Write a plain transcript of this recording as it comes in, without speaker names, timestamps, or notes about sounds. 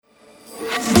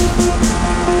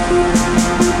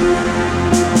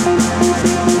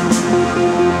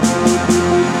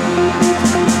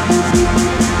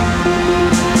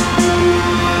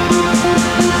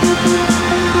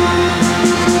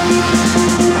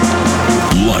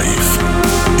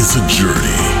is a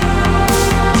journey,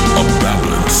 a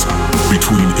balance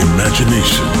between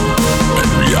imagination and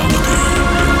reality.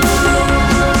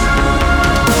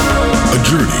 A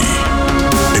journey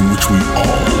in which we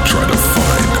all try to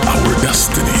find our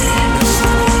destiny,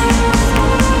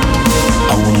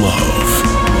 our love,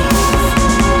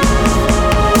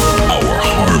 our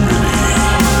harmony.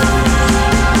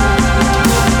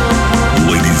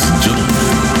 Ladies and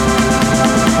gentlemen,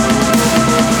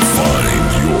 find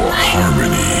your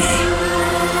harmony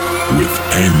with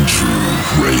Andrew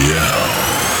Rayel.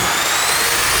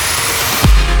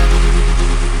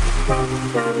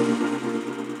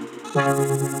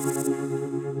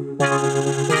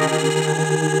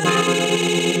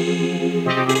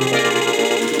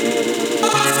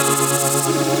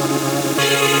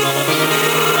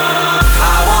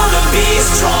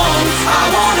 Strong. I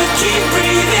wanna keep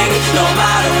breathing, no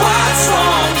matter what's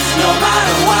wrong, no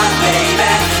matter what,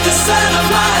 baby. The sun of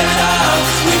my love,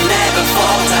 we never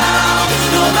fall down,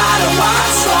 no matter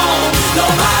what's wrong, no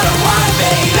matter what,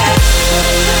 baby.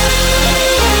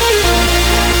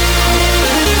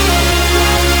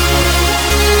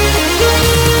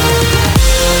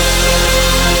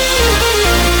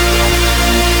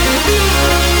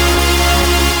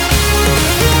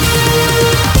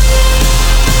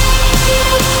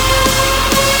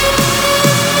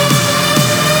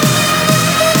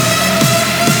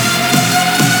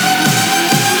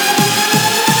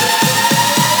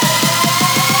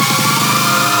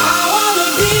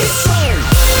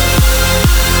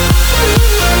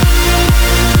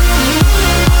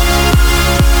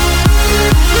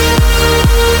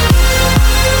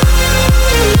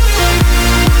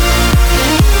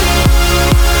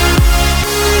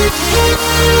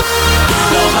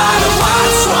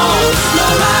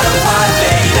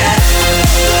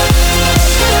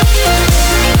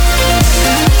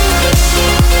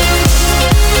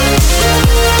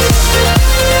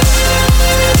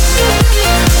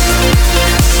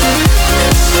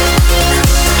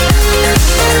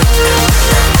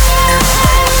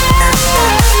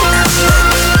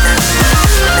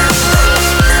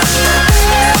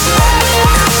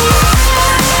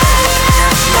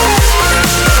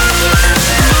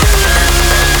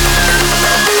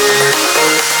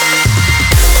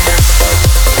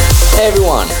 Hey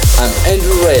everyone, I'm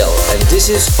Andrew Rayel and this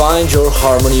is Find Your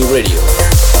Harmony Radio.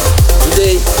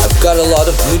 Today I've got a lot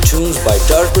of new tunes by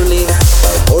Dark Berlin,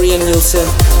 Orion Nielsen,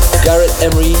 Garrett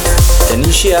Emery,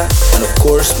 Tanisha, and of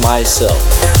course myself.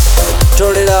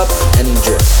 Turn it up and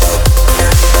enjoy.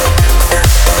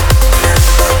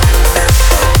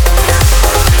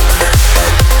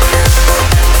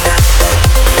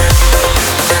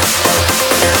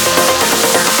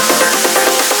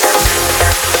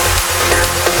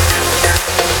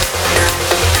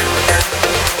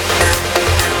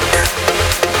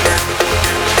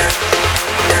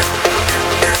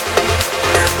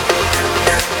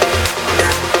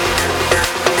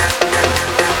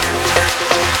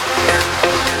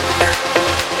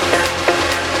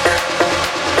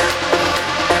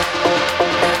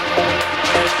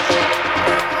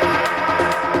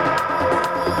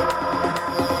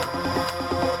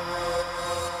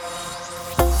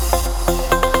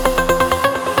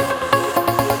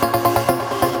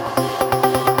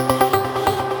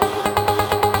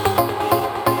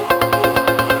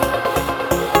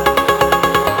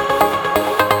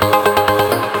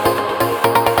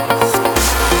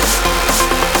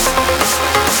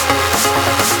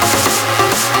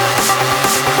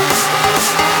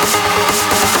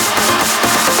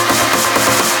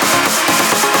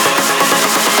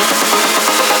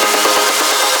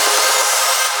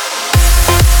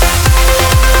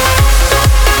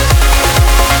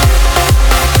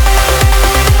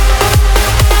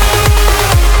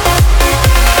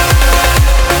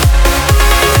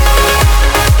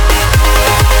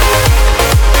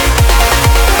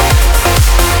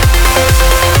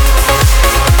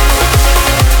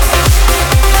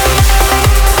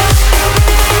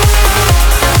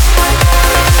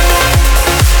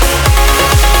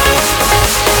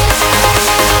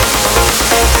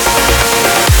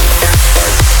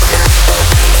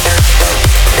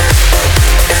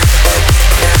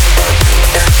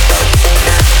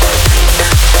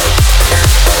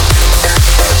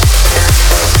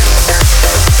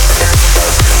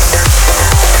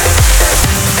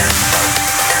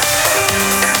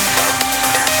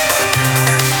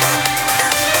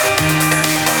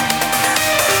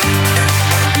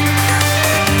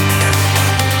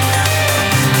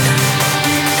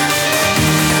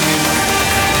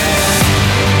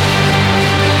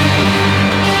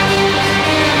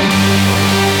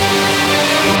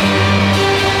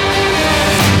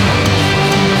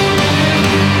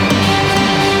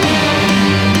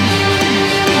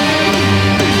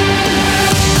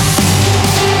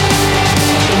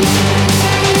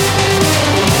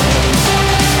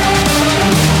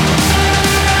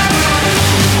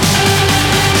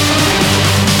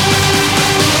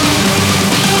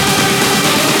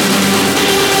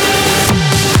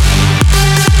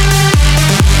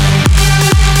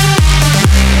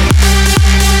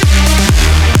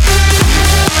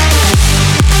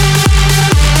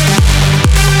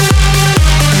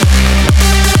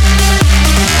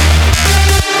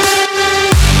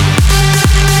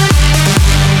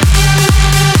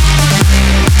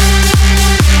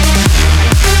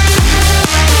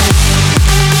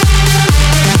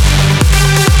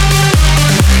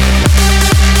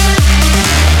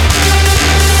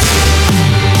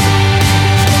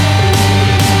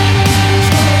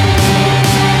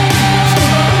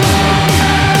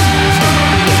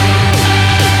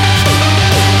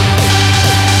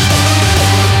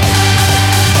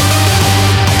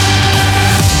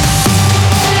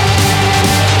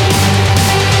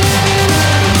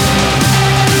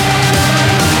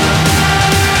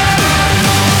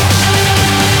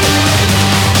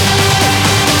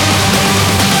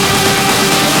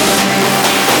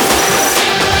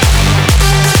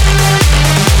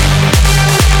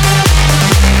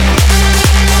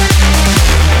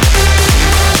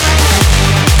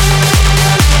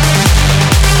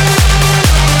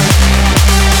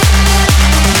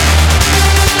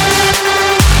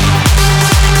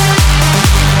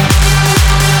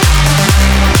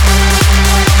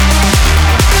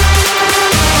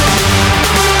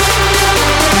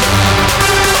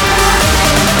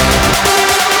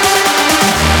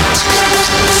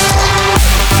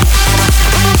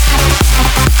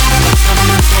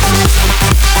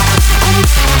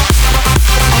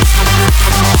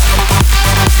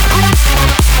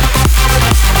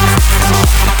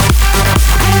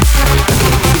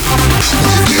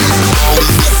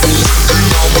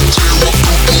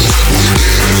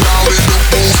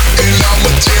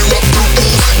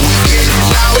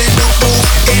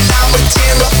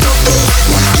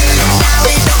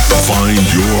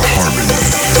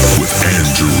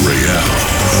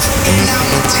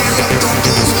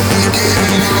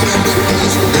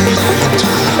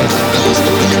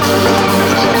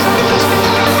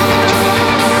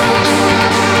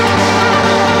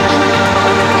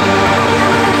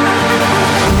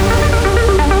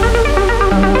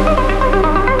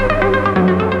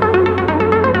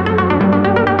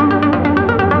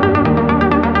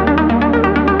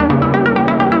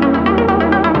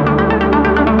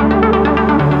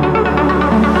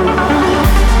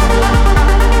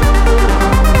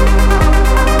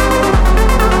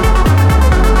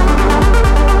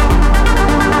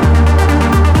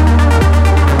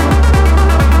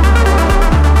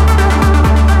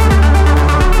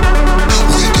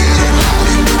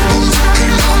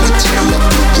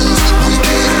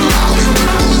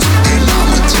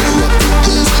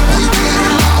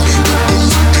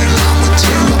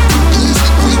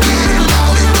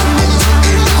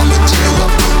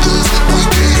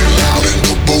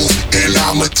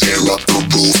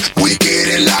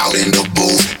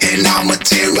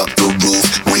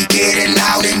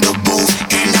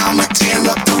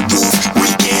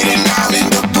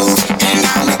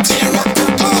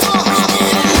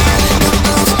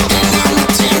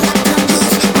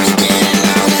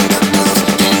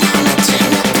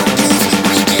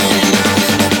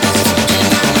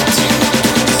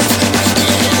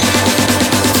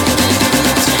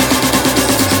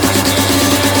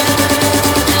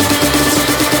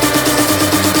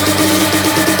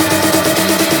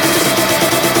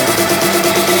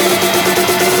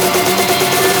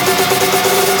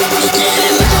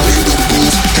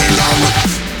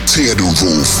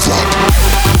 full flop.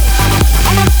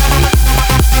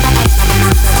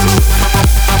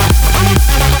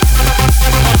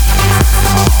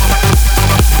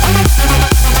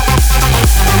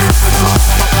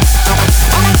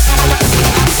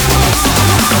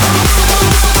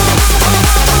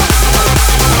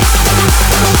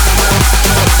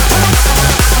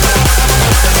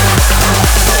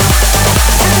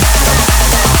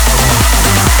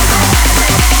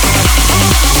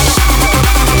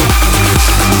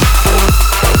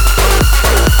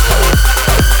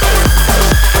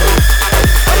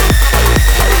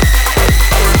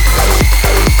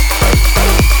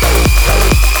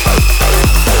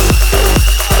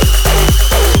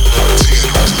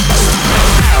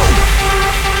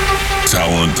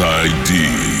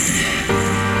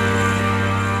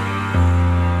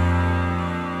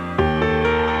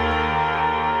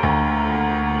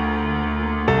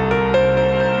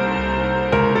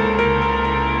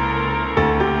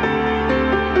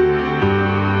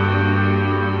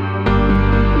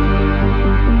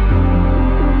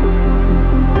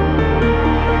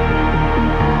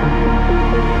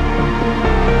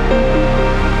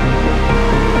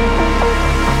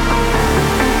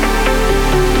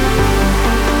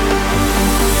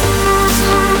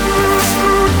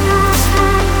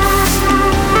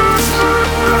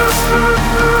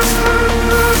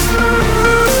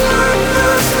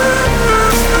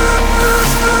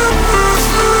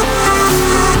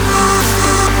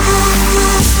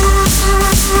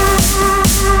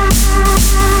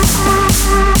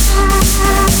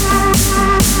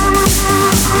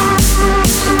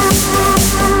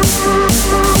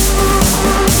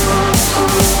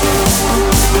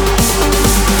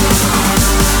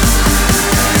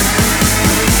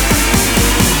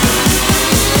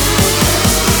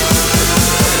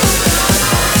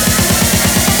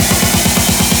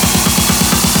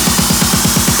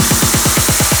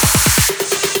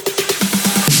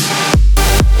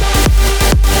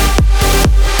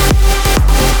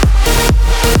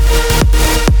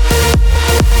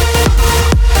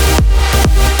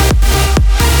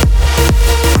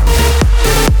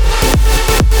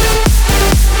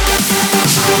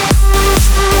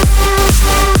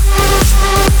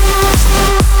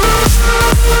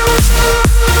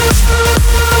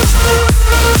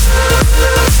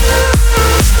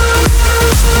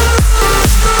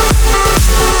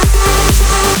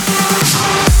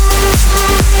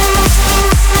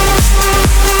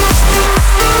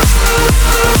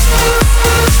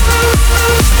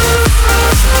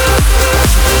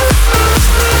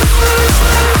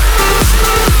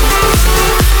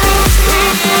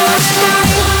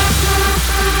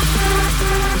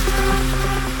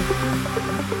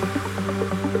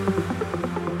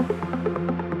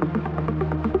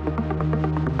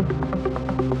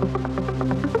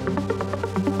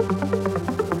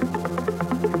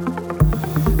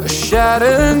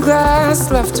 Shattered glass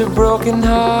left a broken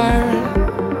heart.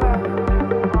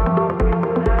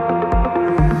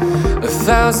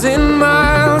 1,000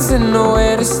 miles and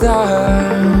nowhere to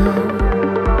start.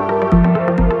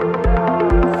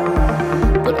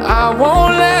 But I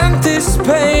won't let this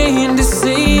pain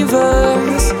deceive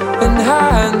us and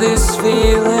hide this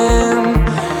feeling.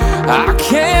 I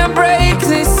can't break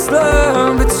this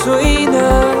love between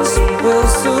us. We'll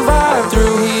survive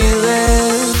through healing.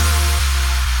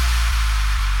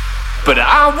 But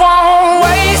I won't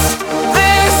waste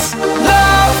this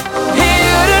love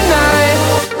here tonight.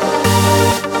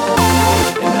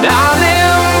 And I'll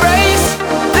embrace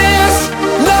this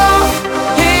love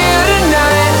here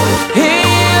tonight,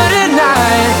 here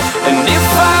tonight. And if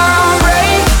I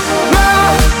break my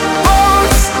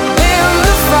bones in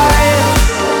the fight,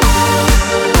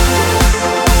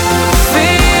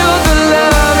 feel the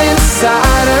love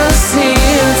inside us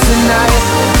here tonight,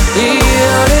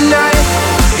 here tonight,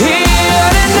 here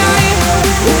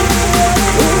tonight.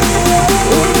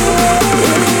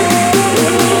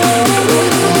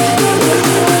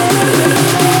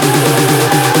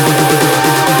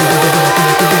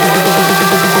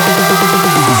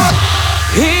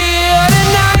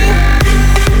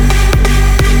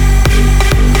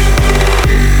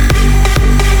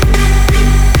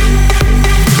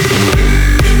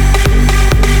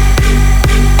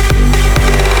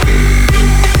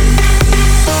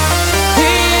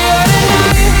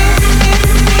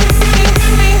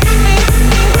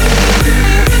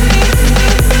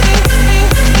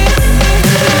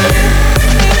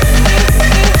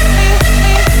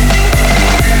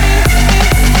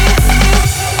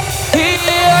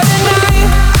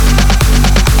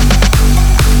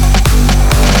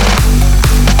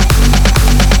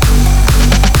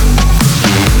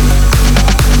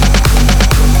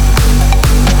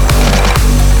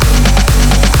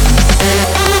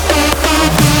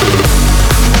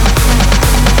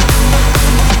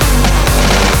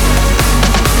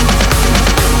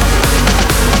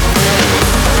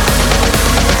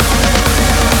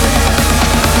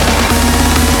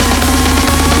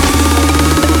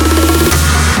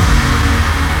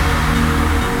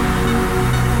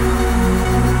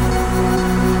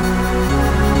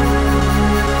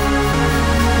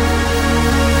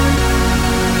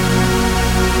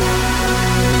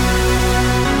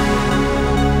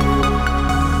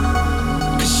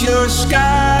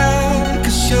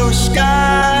 you're a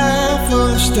sky full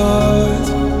of stars.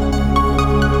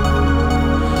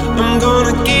 I'm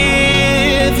gonna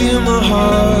give you my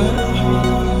heart.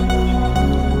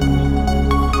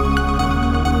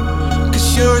 'Cause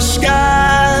you're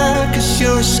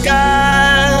a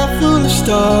sky full of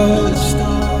stars.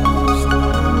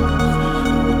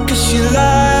 'Cause you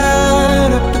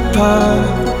light up the path.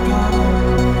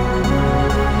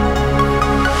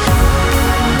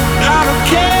 I don't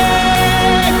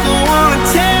care if you wanna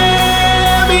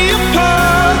tear me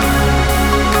apart.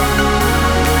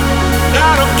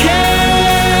 I don't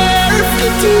care if you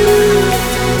do.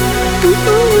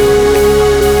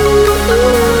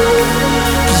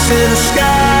 'Cause in the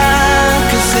sky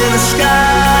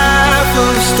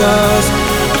full of stars,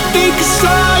 I think I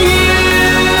saw you.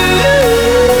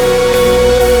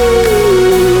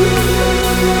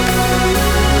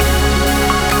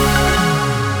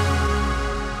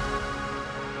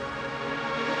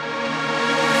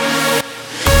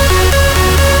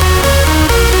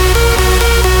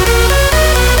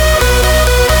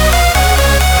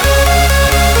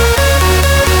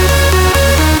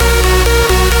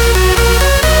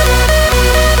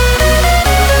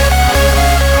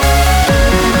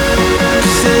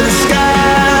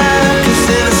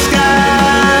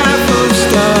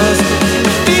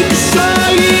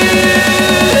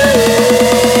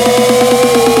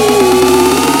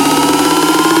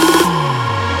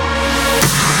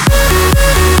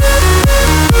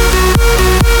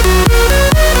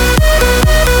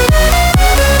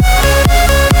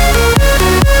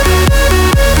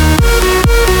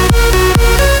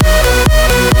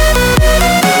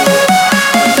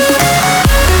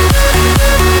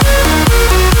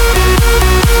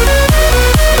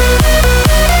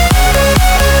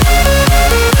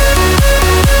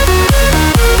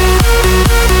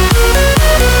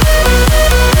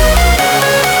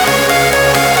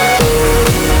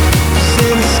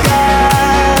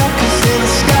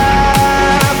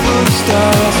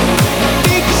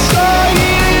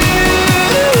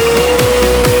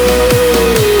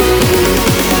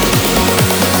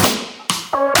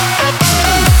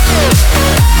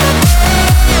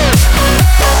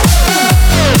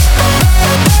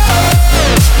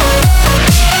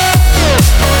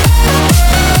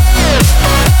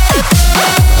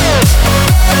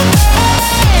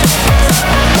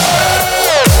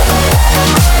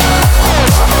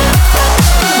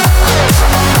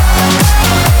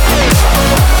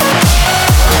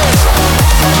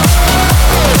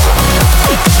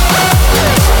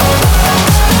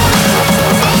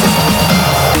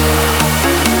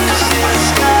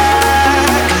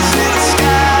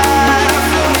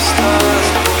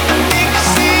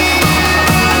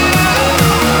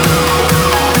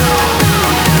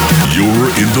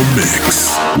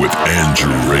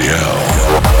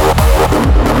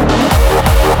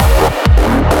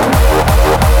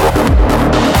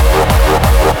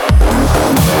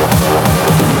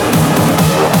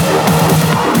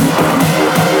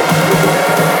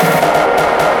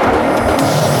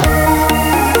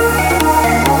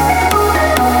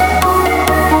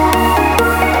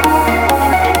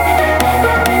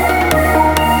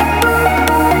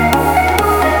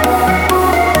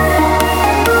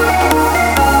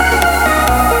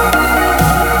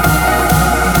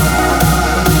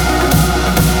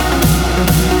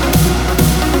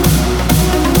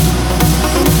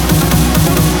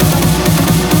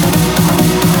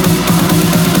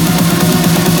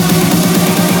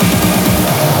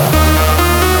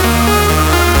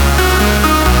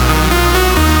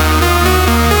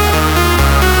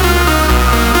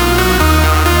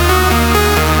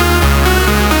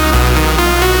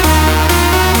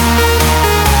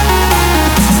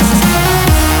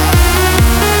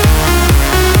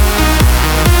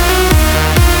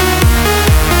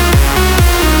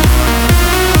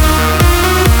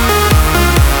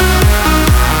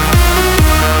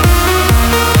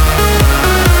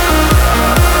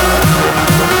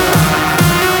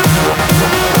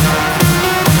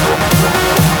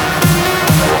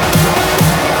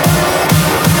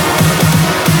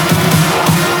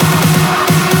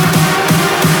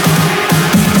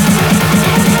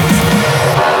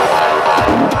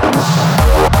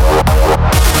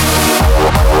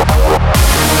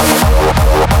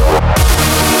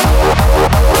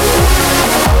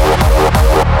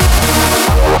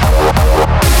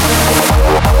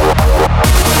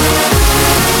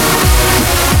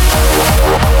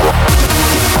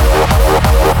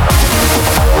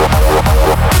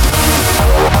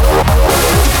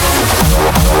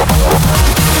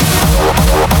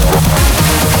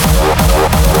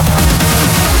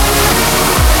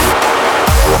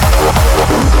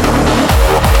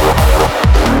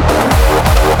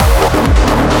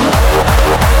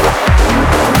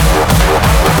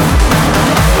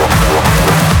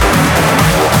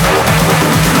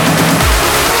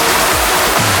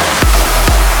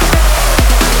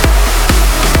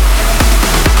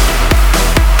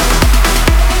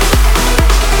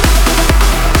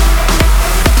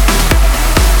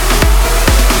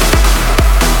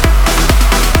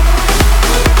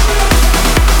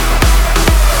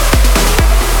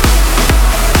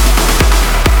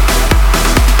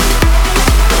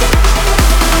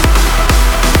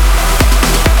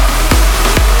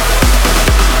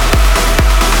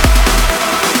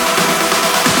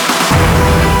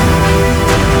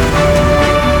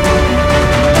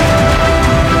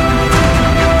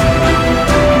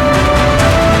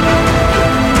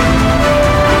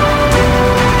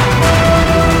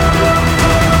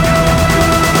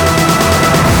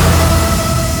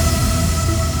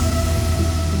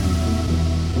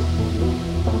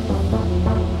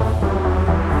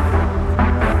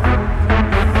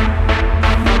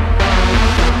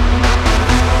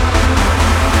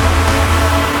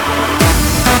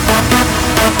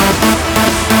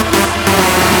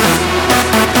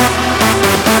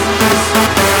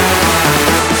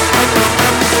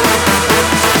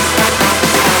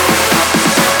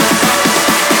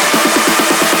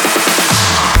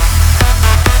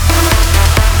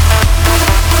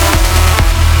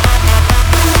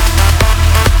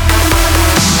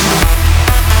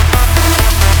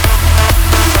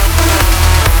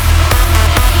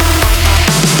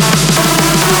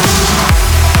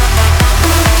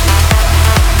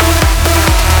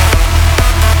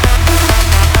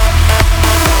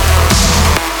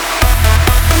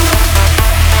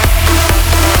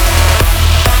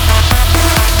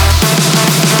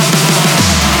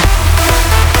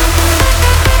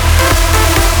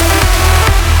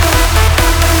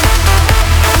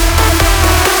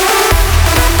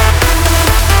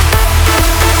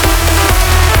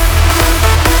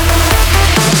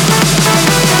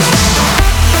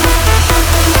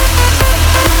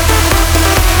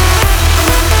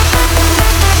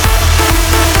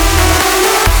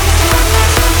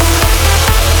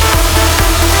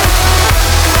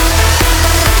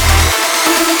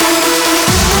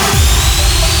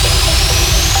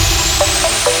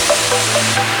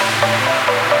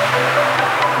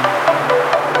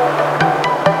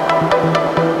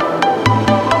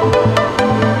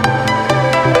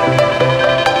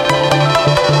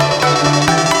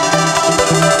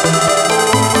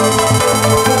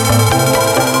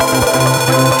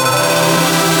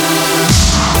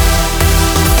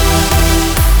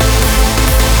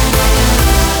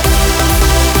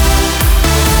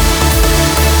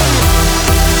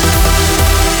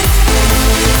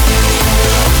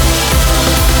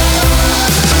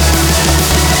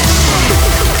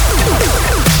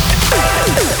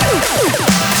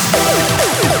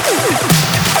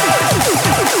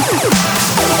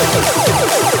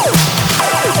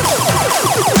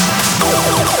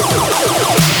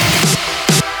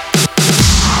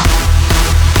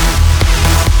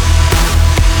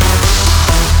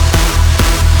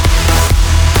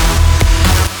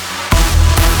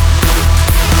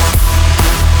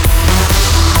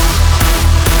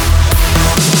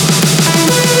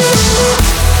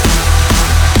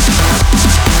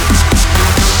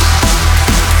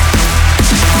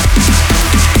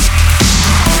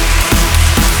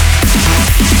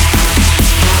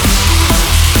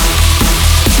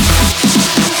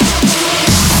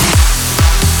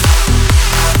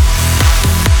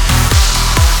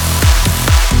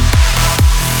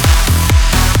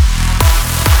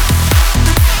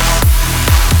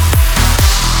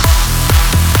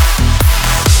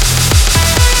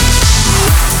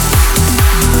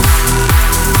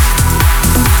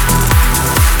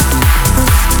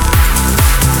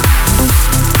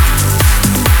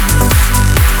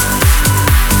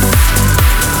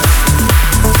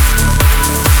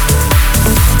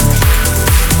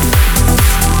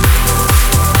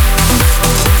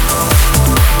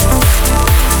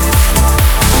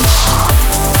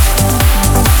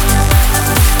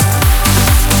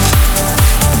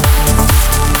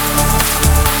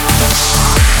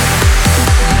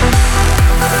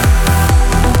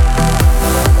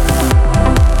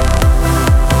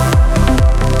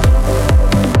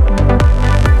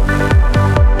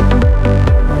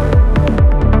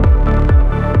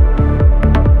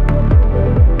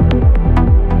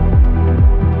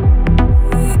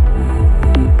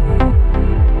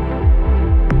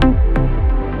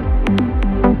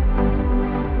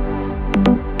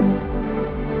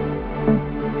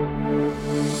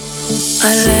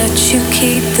 I let you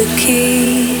keep the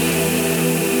key,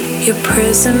 your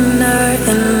prisoner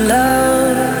in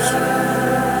love.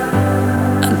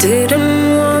 I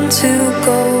didn't want to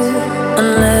go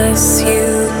unless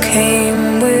you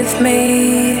came with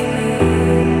me.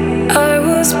 I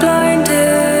was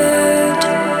blinded,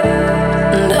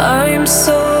 and I'm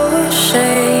so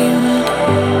ashamed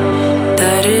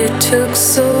that it took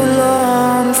so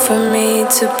long for me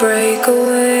to break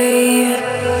away.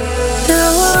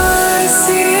 Now I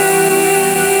see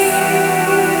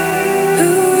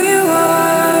who you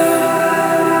are.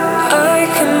 I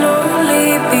can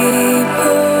only be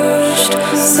pushed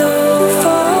so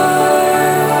far.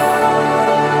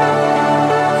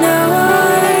 Now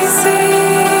I see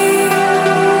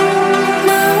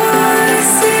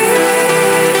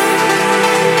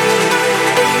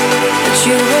that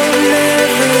you were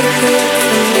never good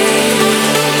for me.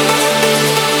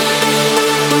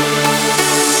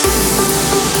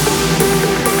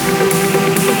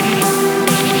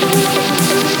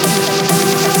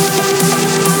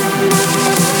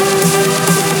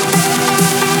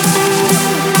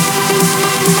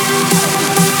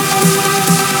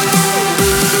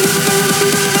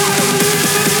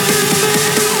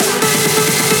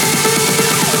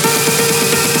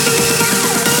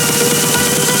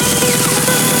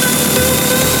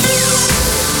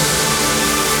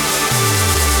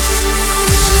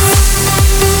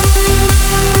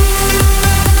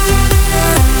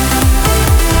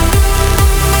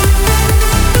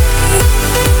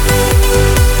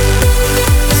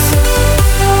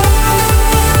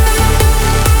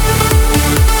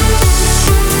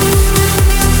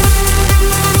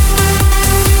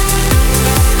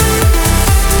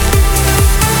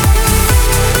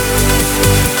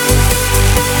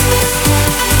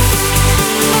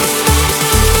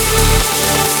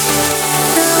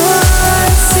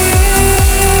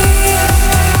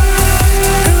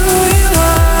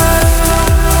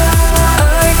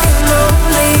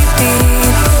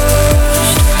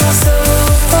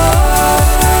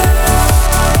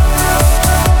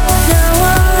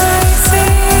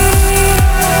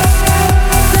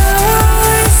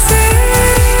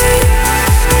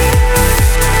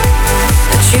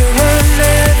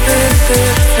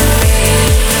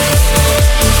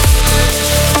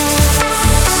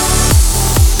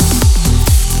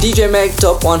 DJ Mag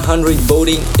Top 100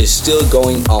 voting is still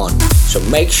going on, so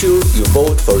make sure you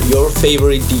vote for your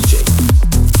favorite DJ.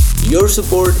 Your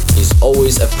support is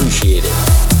always appreciated.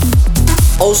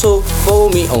 Also, follow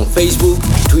me on Facebook,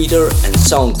 Twitter, and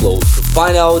SoundCloud to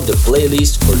find out the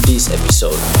playlist for this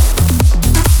episode.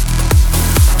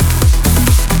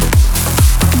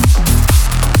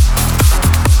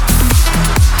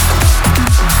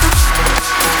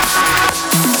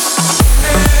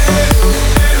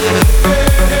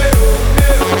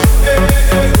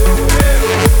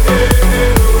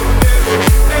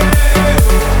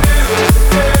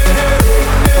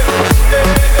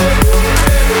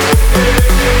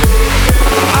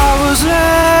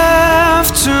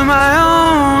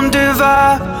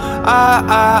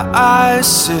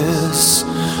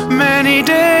 Many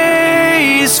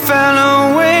days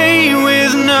fell away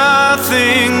with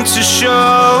nothing to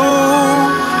show,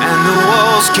 and the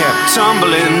walls kept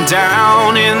tumbling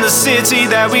down in the city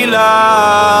that we love.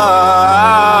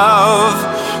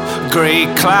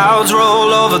 Great clouds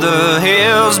roll over the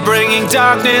hills, bringing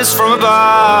darkness from above.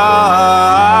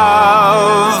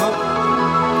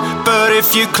 But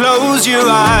if you close your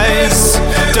eyes,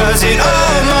 does it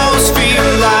almost feel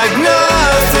like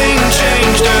nothing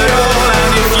changed at all?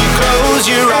 And if you close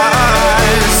your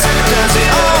eyes, does it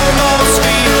almost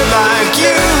feel like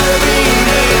you've been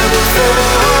here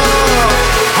before?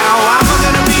 How am I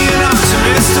gonna be an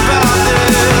optimist about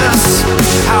this?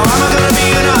 How am I gonna be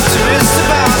an optimist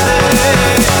about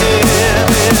this?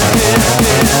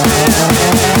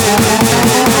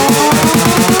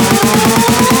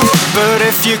 But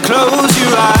if you close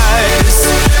your eyes,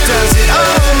 does it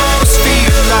almost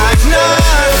feel like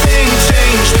nothing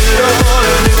changed at all?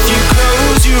 And if you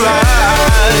close your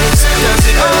eyes, does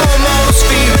it almost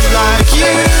feel like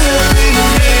you've been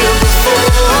here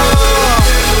before?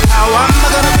 How am I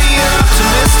gonna be an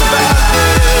optimist about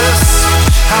this?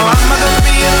 How am I gonna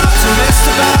be an optimist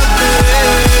about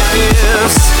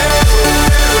this?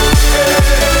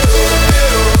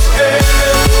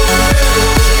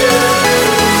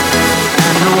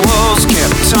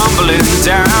 Tumbling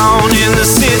down in the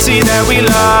city that we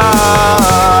love.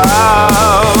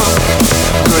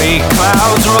 Great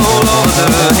clouds roll over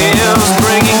the hills,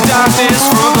 bringing darkness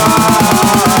from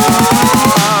above.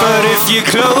 But if you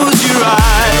close your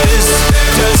eyes,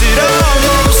 does it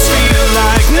almost feel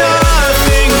like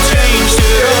nothing changed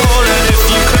at all? And if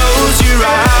you close your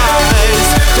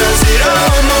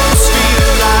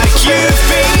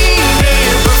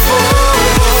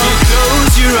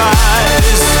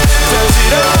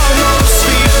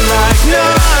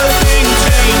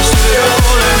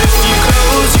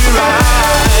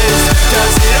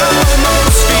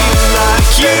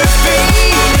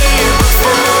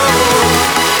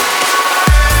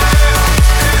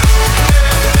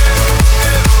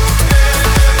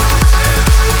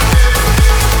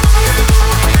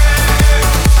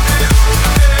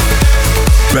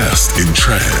in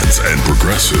trance and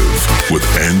progressive with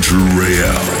Andrew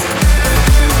Rayel.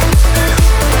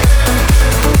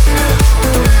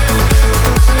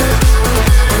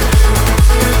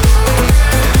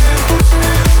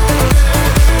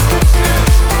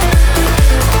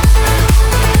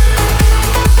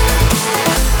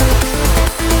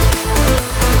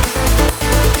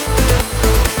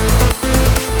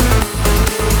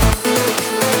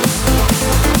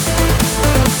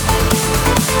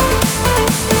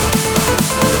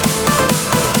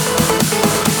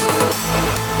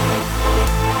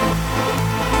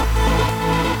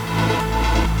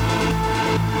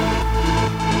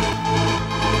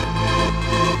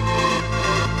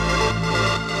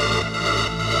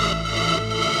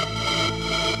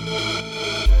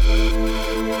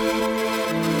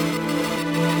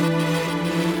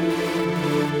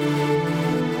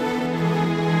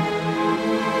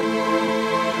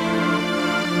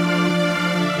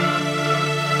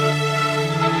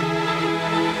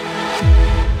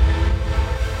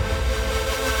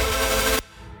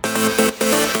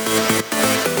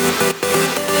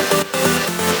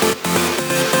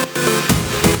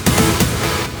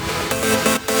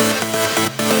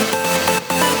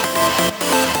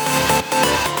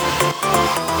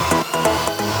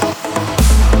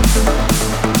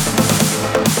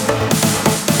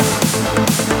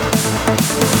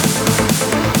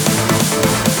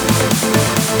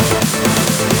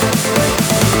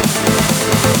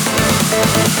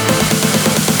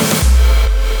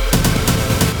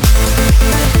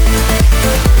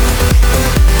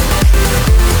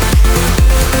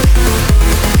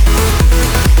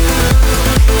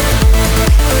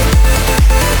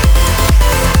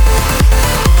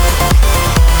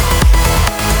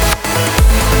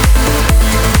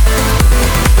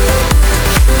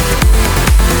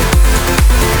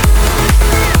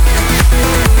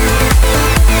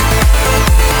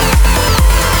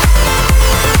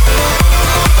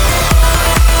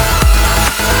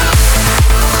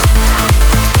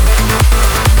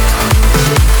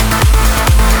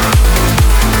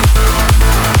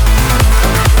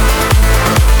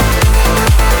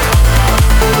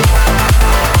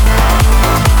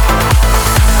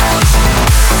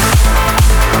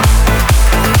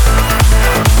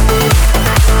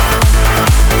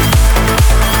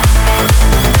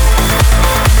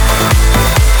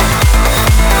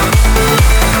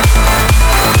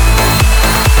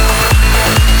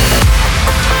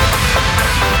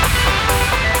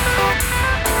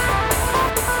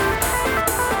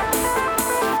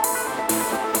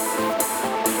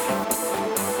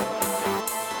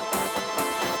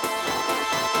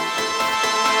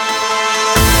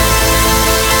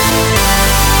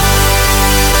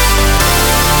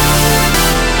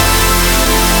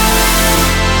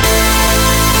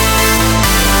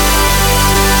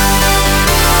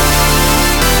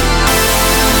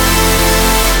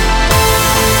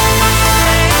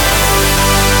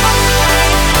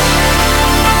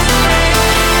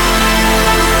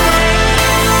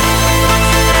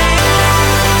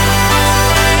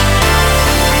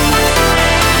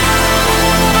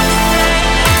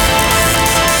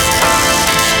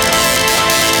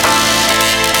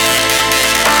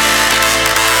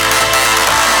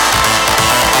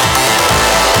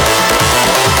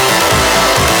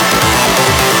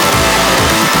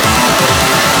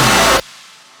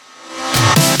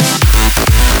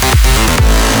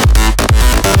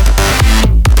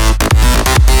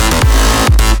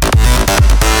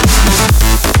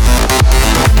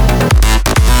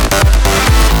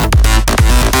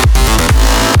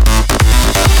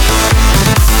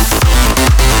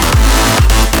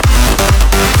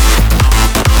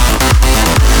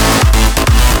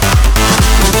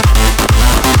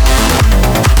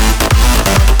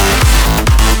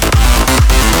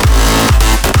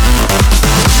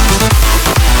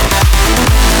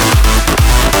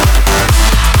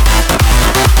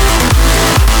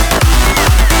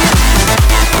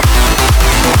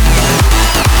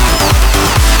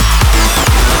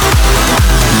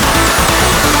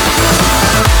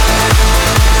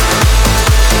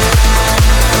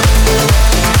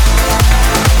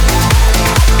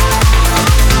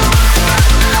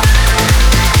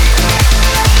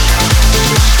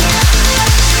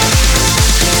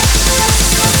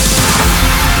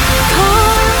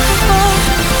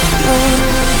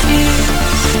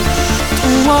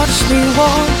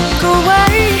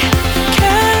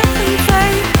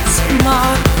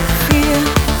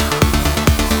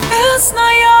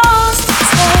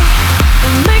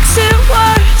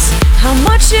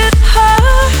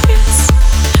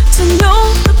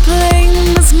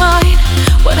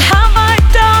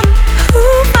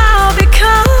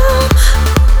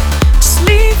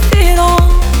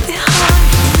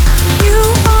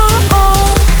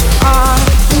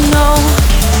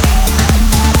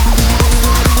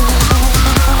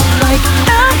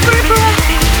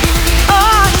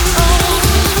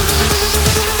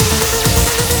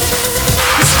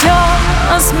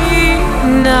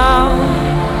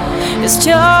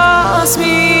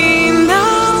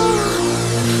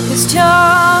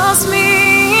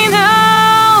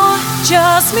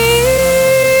 just me.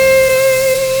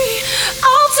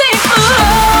 I'll take the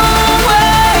long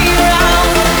way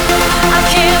round. I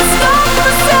can't stop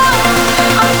myself.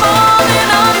 I'm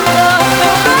falling under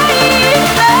the rain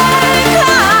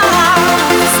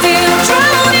clouds, still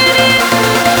drowning in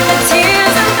the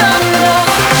tears and thunder.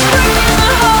 Breaking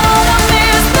the heart of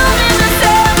this, numbing the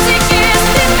septic is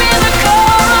deep in the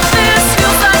core of this.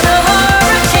 Feels like the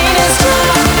hurricane is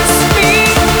just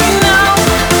me now.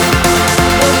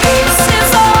 The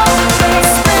pieces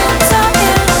always spent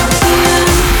talking.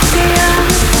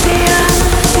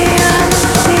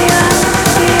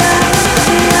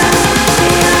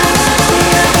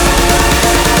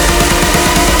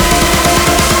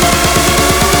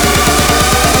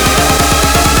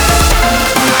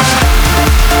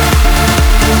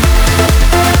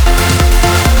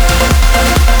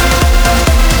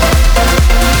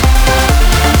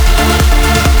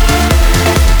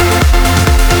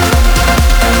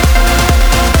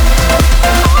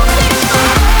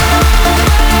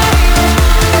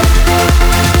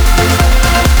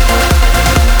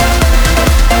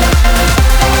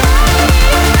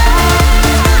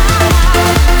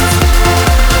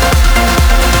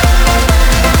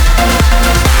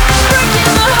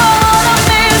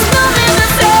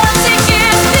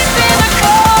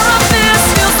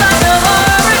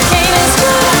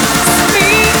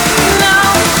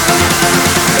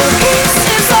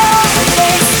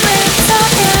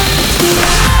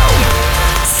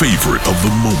 Favorite of the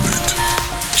moment,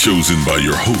 chosen by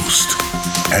your host,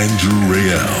 Andrew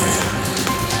Rayel.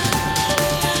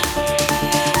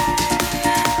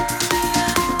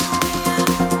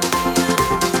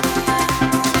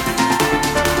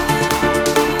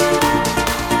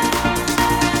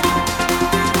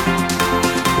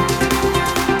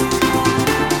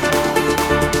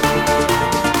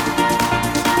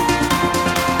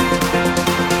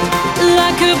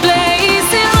 Like a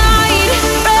blazing light,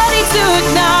 ready to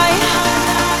ignite.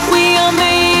 We are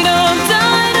made of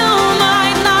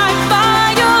dynamite, like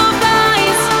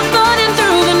fireflies burning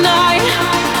through the night.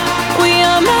 We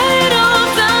are made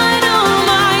of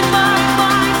dynamite.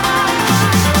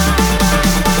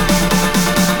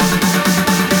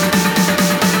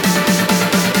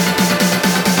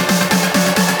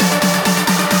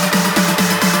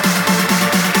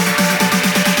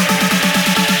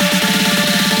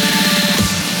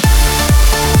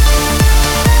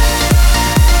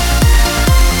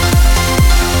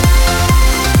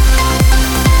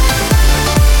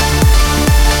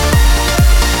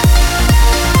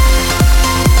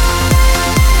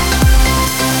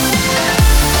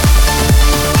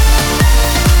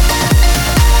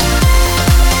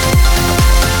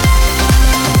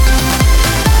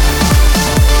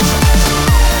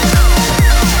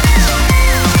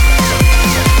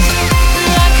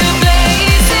 Like a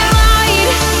blazing light,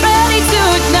 ready to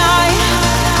ignite.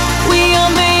 We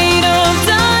are made of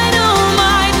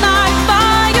dynamite, like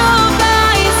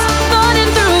fireflies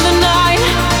burning through the night.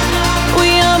 We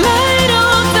are made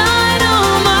of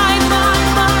dynamite.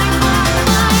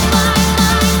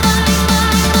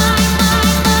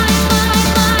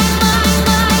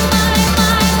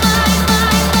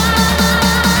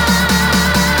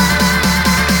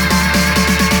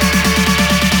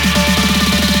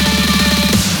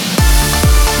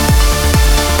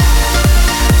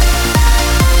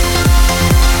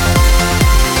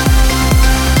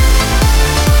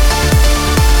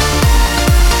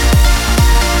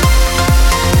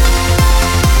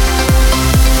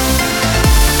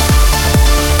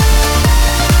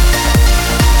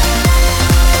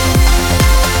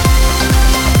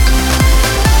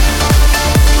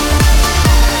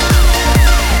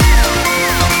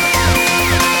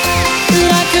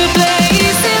 Like a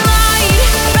blazing light,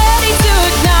 ready to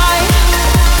ignite.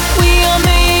 We are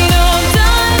made of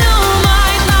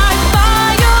dynamite, like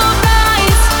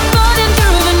fireflies burning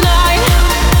through the night.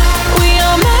 We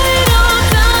are made of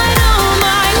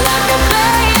dynamite, like a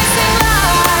blazing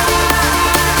light.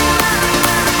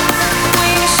 We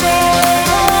share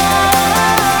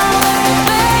like a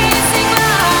blazing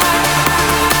light.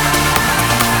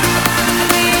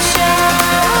 We share.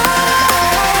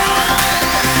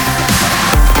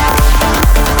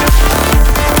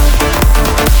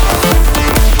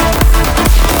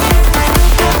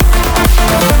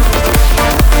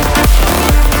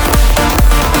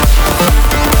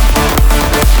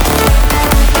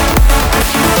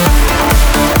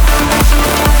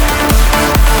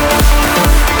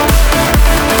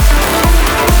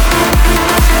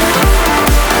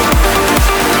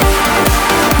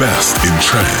 Best in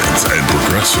trance and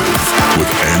progressive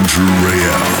with Andrew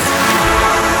Rayel.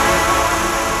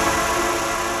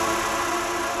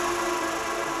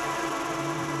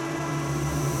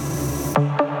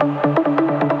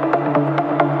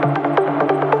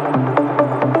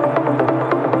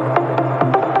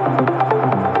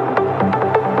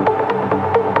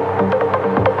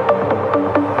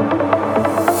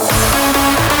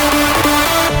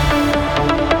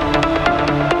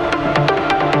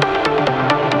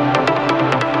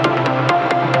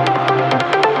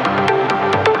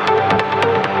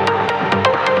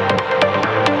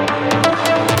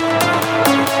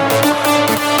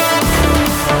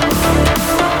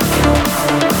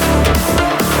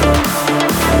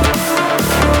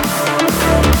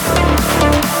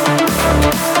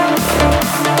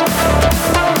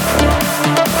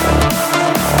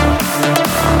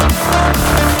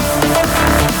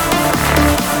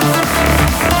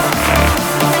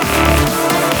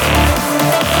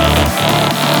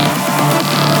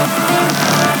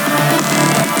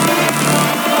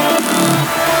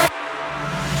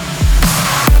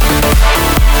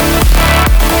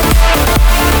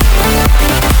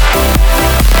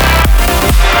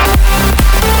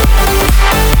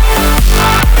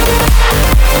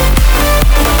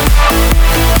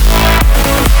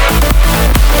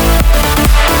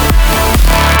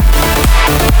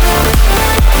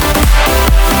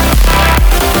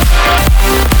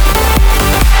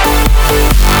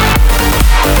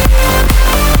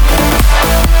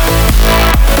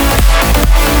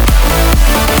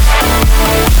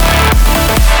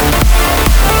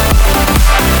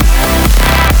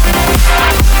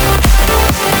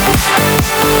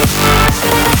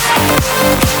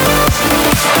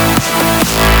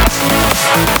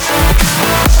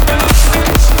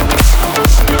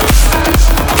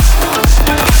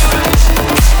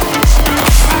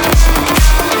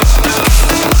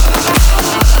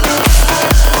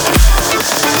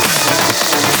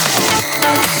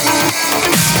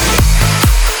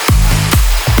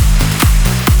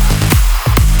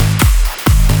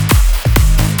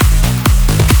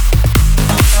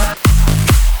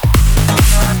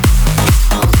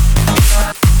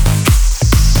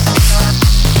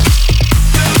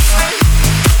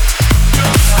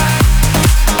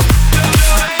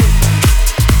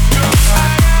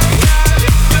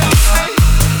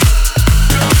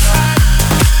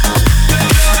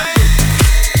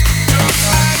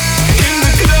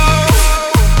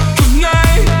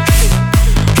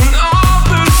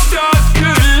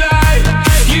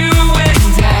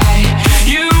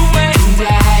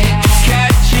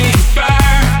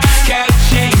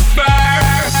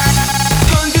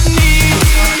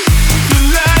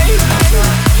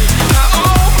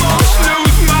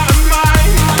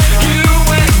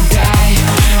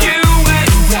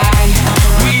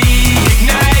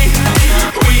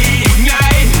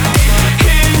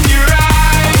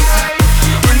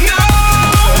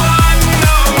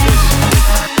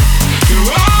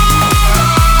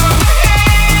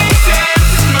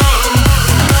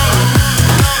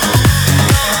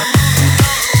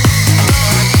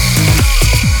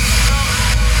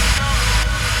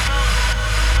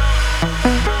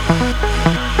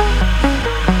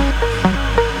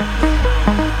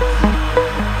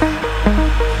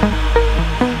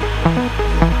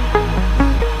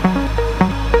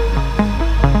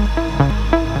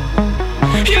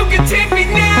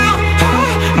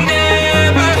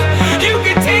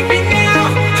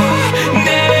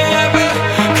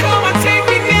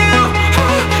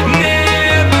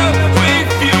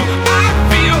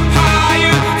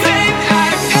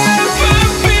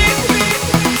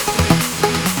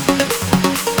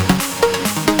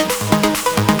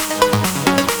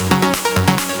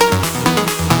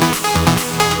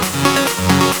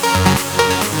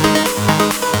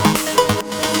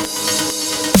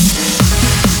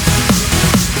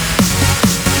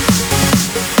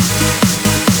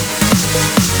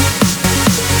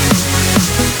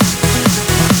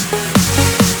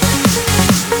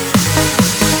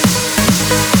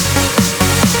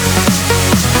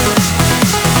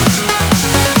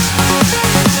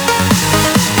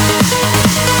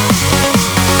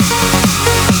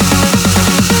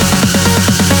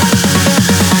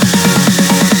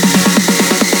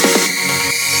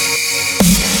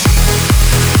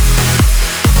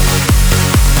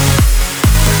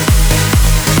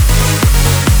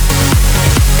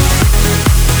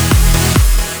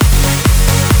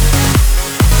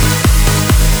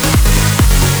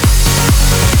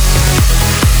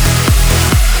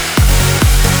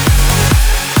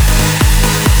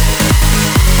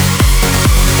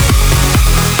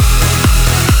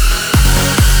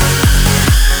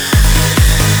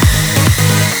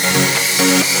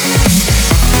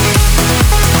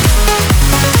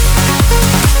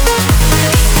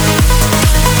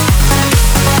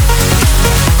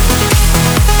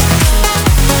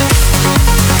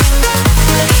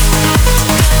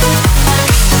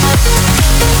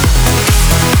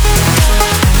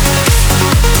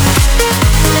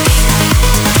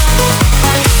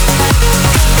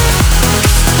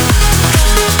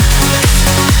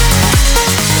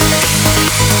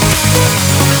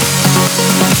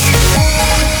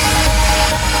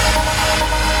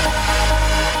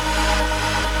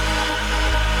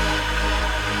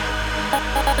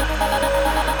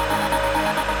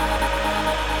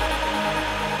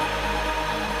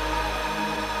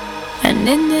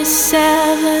 in this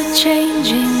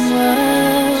ever-changing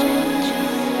world,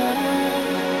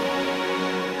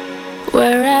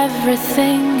 where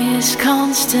everything is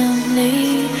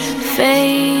constantly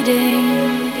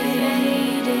fading,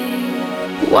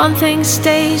 one thing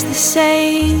stays the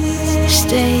same,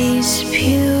 stays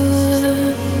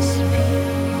pure.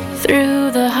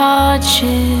 Through the hardship,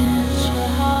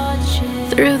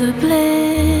 through the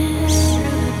bliss,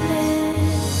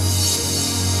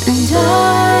 and I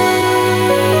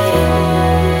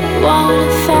wanna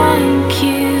thank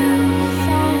you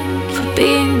for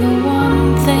being the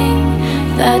one thing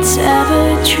that's ever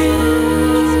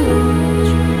true.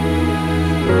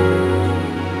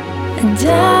 And I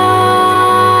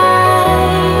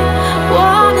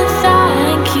wanna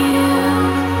thank you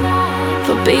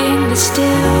for being the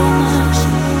stillness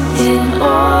in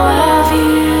all of you.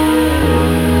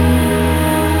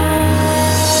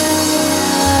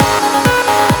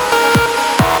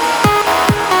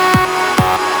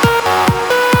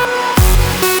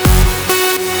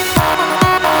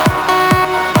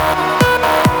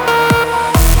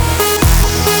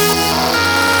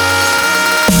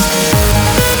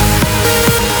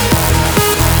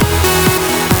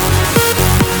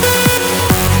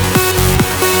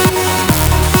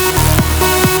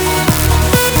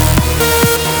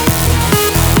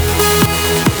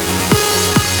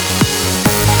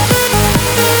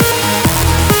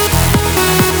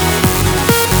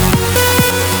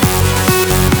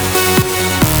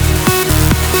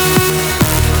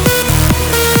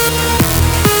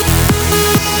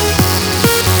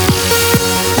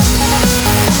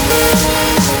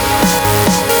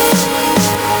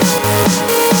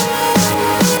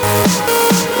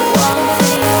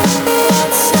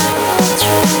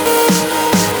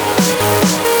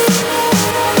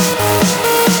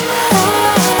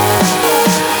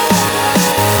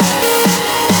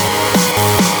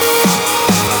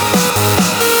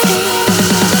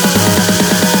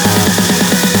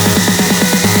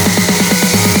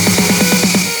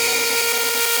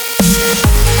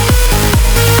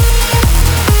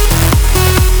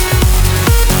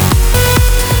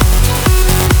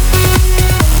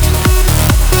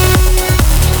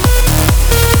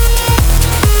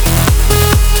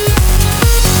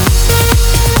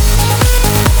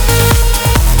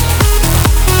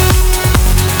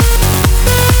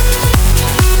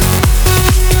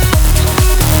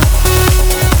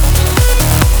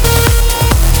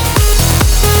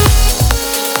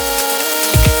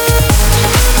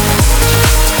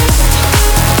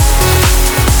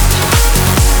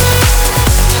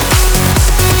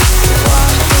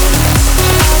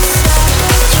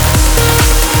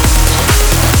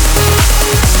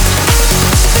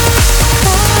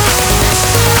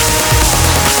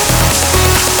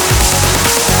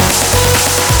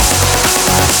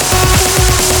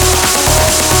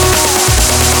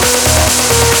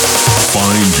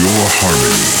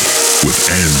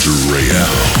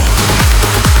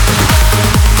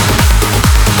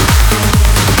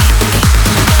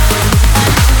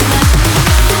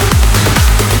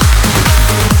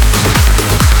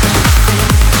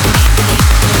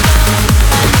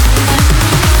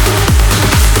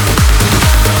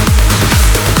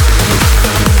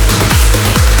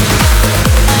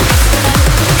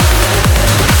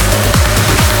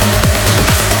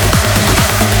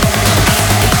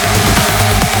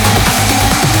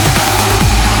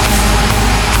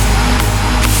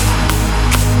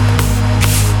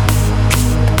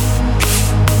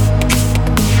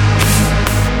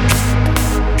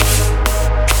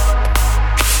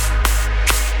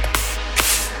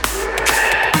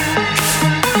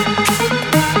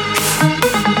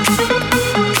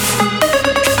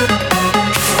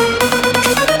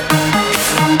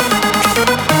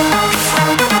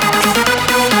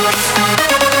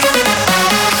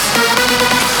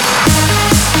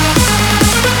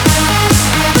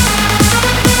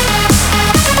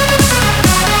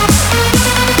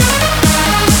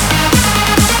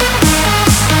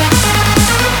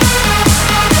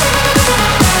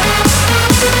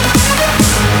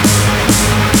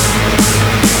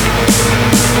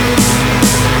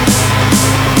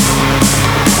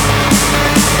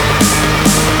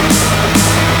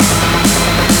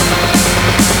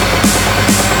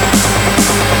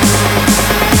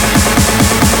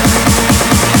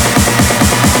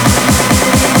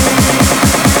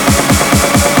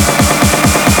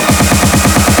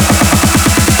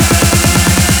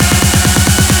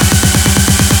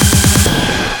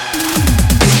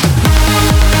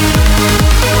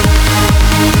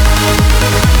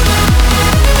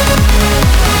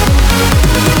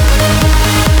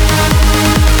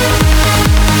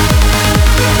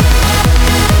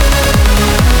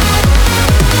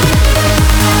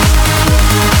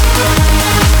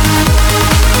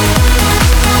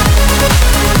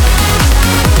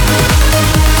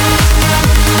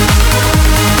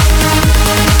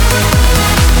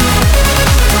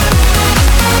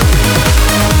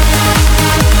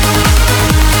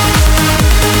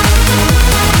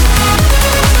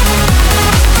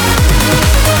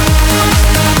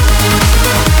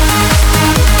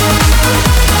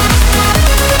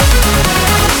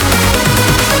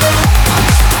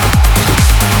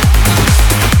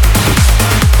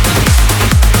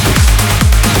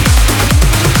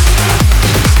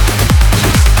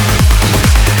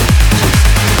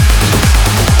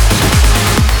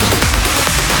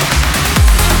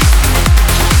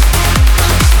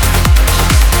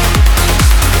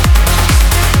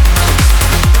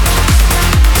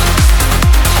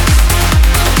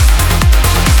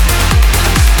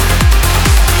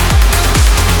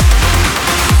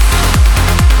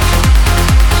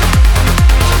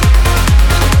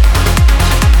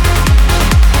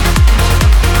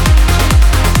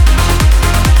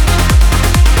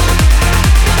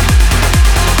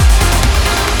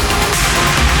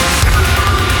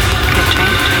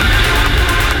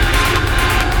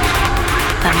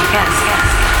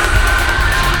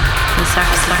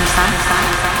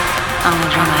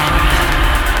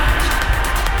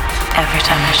 every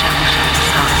time I show myself.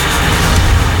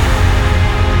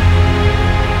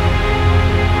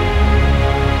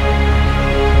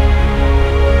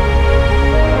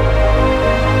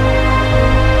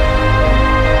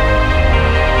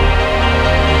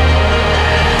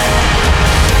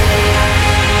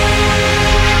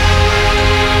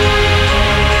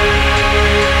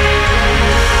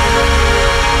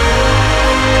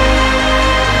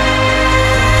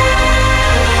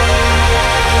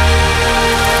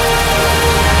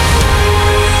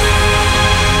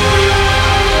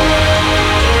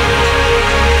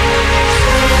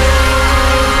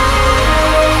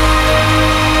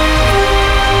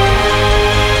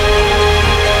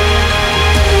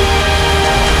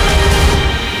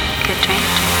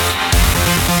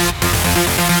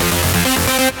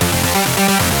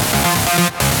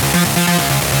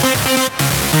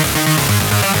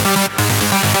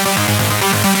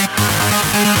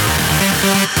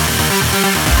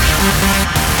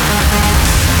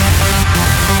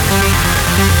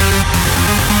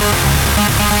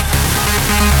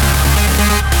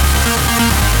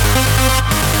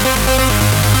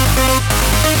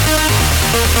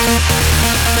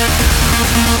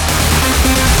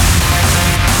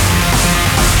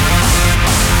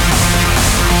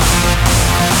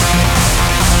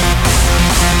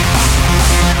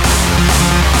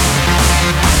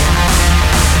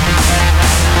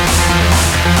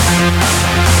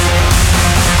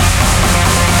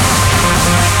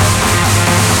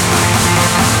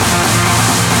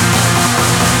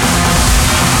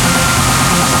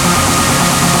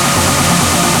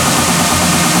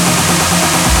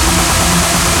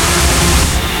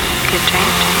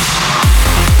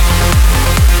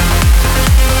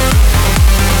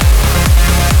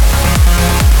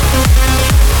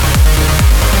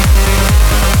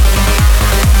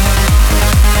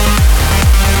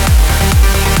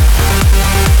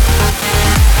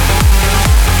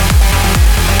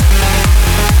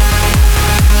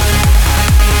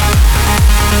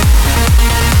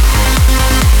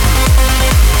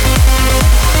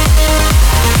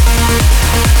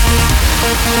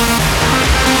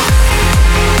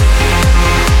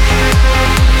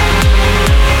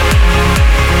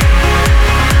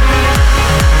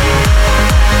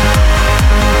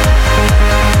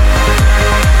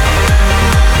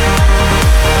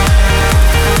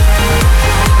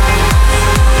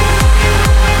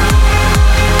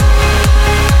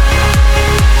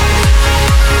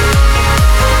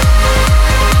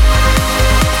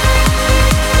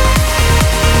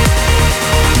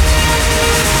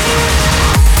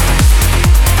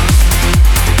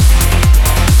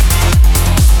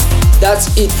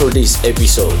 That's it for this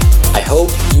episode. I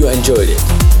hope you enjoyed it.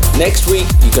 Next week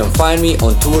you can find me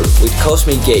on tour with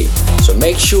Cosmic Gabe, so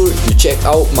make sure you check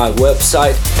out my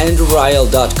website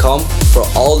andrewryle.com for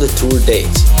all the tour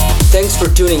dates. Thanks for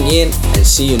tuning in and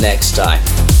see you next time.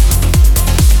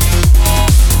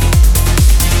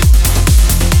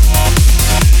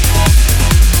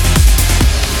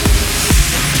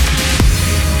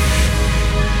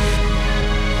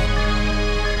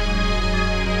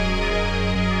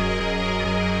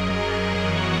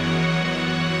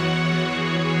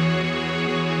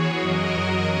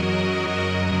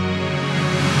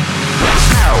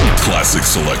 Classic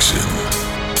selection.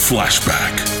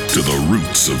 Flashback to the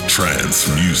roots of trance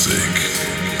music.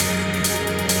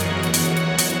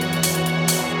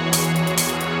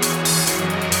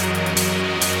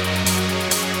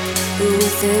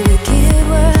 With the wicked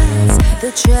words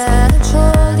that try to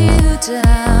hold you down.